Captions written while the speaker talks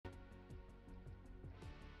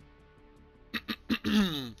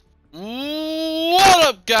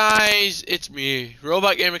guys? It's me,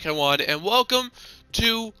 Robot Gamer K1, and welcome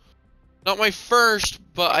to not my first,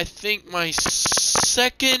 but I think my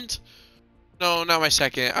second. No, not my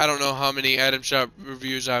second. I don't know how many item shop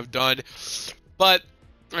reviews I've done, but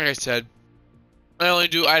like I said, I only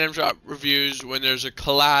do item shop reviews when there's a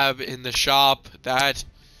collab in the shop, that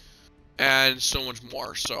and so much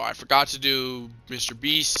more. So I forgot to do Mr.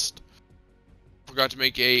 Beast. Forgot to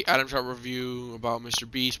make a item shop review about Mr.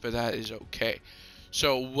 Beast, but that is okay.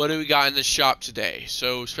 So what do we got in the shop today?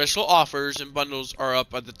 So special offers and bundles are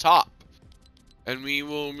up at the top, and we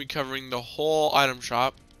will be covering the whole item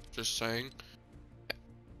shop, just saying.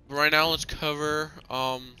 But right now let's cover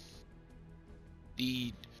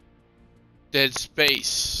the Dead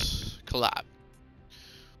Space collab.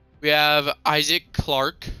 We have Isaac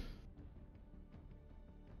Clarke.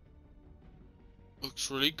 Looks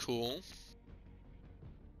really cool.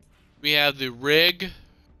 We have the rig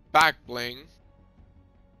back bling.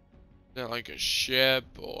 Is that like a ship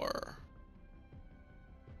or?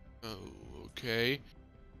 Oh, okay.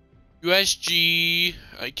 USG.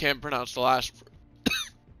 I can't pronounce the last word.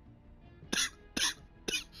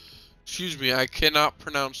 Excuse me, I cannot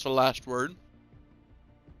pronounce the last word.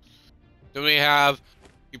 Then we have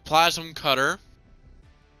the Plasm Cutter.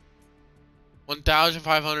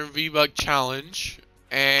 1,500 V-Buck challenge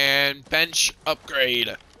and bench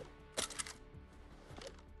upgrade.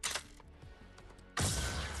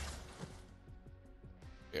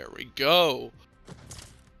 There we go.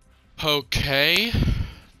 Okay,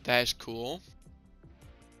 that's cool.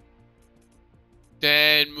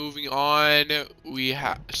 Then moving on, we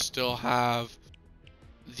still have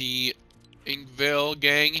the Inkville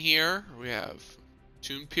gang here. We have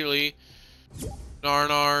Toon Peely,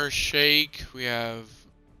 Narnar, Shake. We have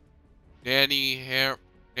Nanner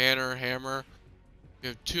Hammer. We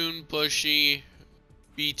have Toon Bushy,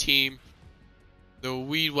 B-Team, the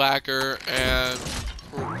Weed Whacker, and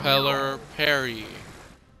Propeller Perry.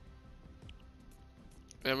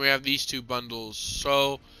 And we have these two bundles.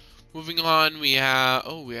 So moving on, we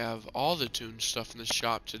have all the Toon stuff in the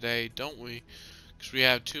shop today, don't we? Because we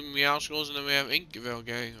have Toon Meowskulls and then we have Inkville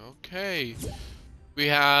gang. Okay. We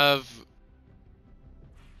have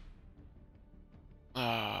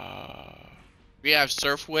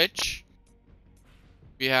Surf Witch.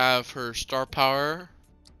 We have her Star Power.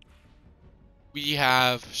 We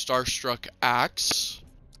have Starstruck Axe.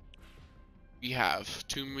 We have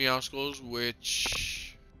Toon Meowskulls,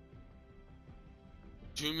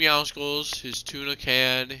 Toon Meowskulls, his tuna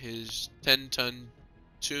can, his 10-ton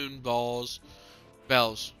Toon bells,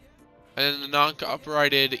 and then the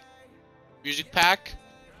non-copyrighted music pack,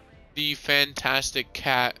 the Fantastic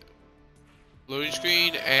Cat loading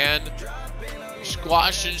screen, and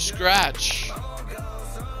Squash and Scratch.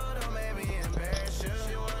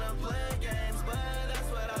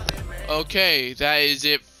 Okay, that is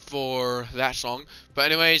it for that song.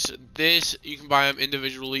 But anyways, this, you can buy them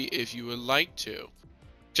individually if you would like to.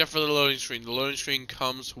 Except for the loading screen. The loading screen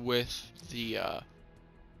comes with the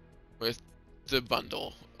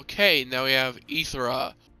bundle. Okay, now we have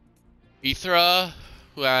Ethra. Ethra,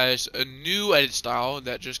 who has a new edit style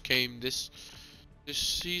that just came this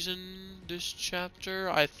season, this chapter,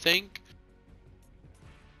 I think.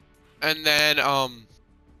 And then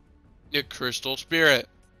the Crystal Spirit.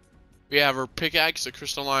 We have her pickaxe, the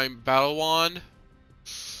Crystalline Battle Wand.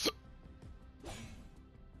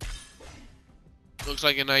 Looks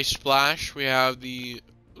like a nice splash. We have the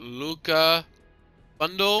Luca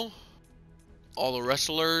bundle. All the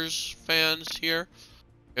wrestlers fans here.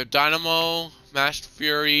 We have Dynamo, Masked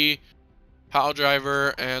Fury, Pile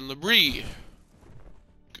Driver, and Labrie.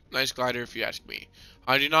 Nice glider if you ask me.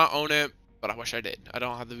 I do not own it, but I wish I did. I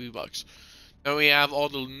don't have the V-Bucks. Then we have all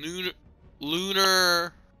the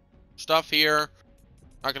lunar stuff here.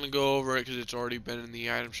 Not gonna go over it because it's already been in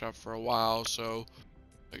the item shop for a while, so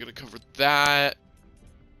I'm gonna cover that.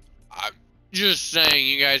 I'm just saying,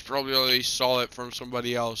 you guys probably already saw it from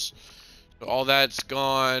somebody else. So all that's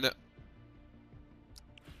gone.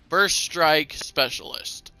 First Strike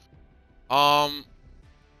Specialist. Not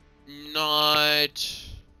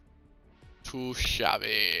too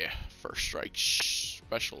shabby. First Strike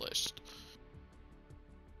Specialist.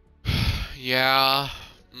 Yeah.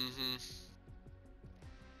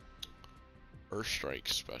 First Strike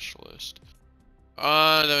Specialist.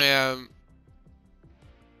 Then we have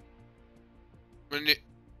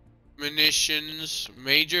Munitions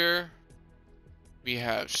Major. We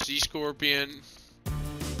have Sea Scorpion,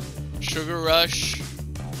 Sugar Rush,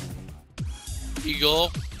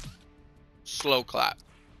 Eagle, Slow Clap.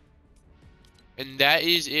 And that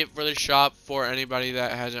is it for the shop for anybody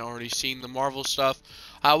that hasn't already seen the Marvel stuff.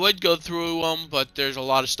 I would go through them, but there's a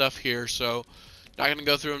lot of stuff here, so not going to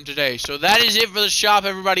go through them today. So that is it for the shop,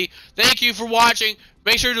 everybody. Thank you for watching.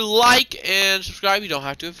 Make sure to like and subscribe. You don't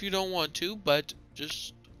have to if you don't want to, but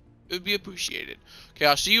just, it would be appreciated. Okay,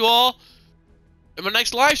 I'll see you all in my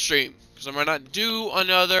next live stream, because I might not do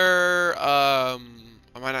another,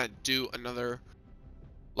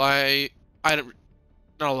 live, item,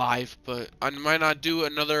 not a live, but I might not do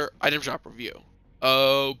another item shop review.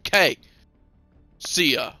 Okay,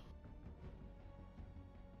 see ya.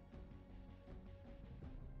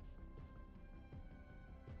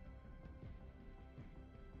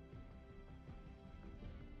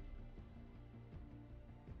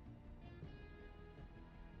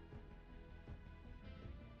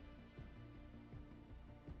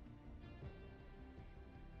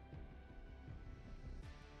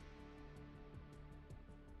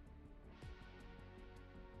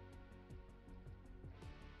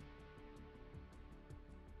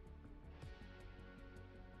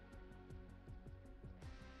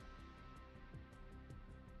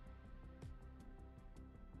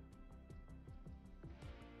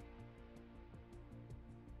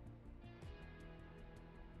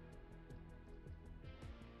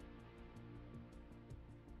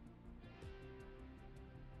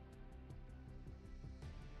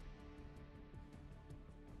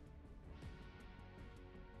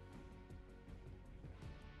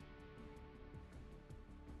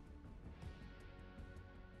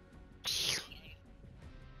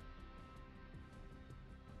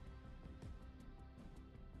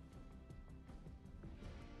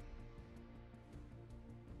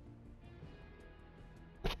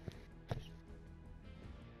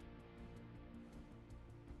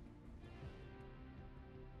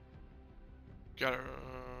 Gotta,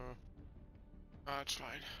 it's fine.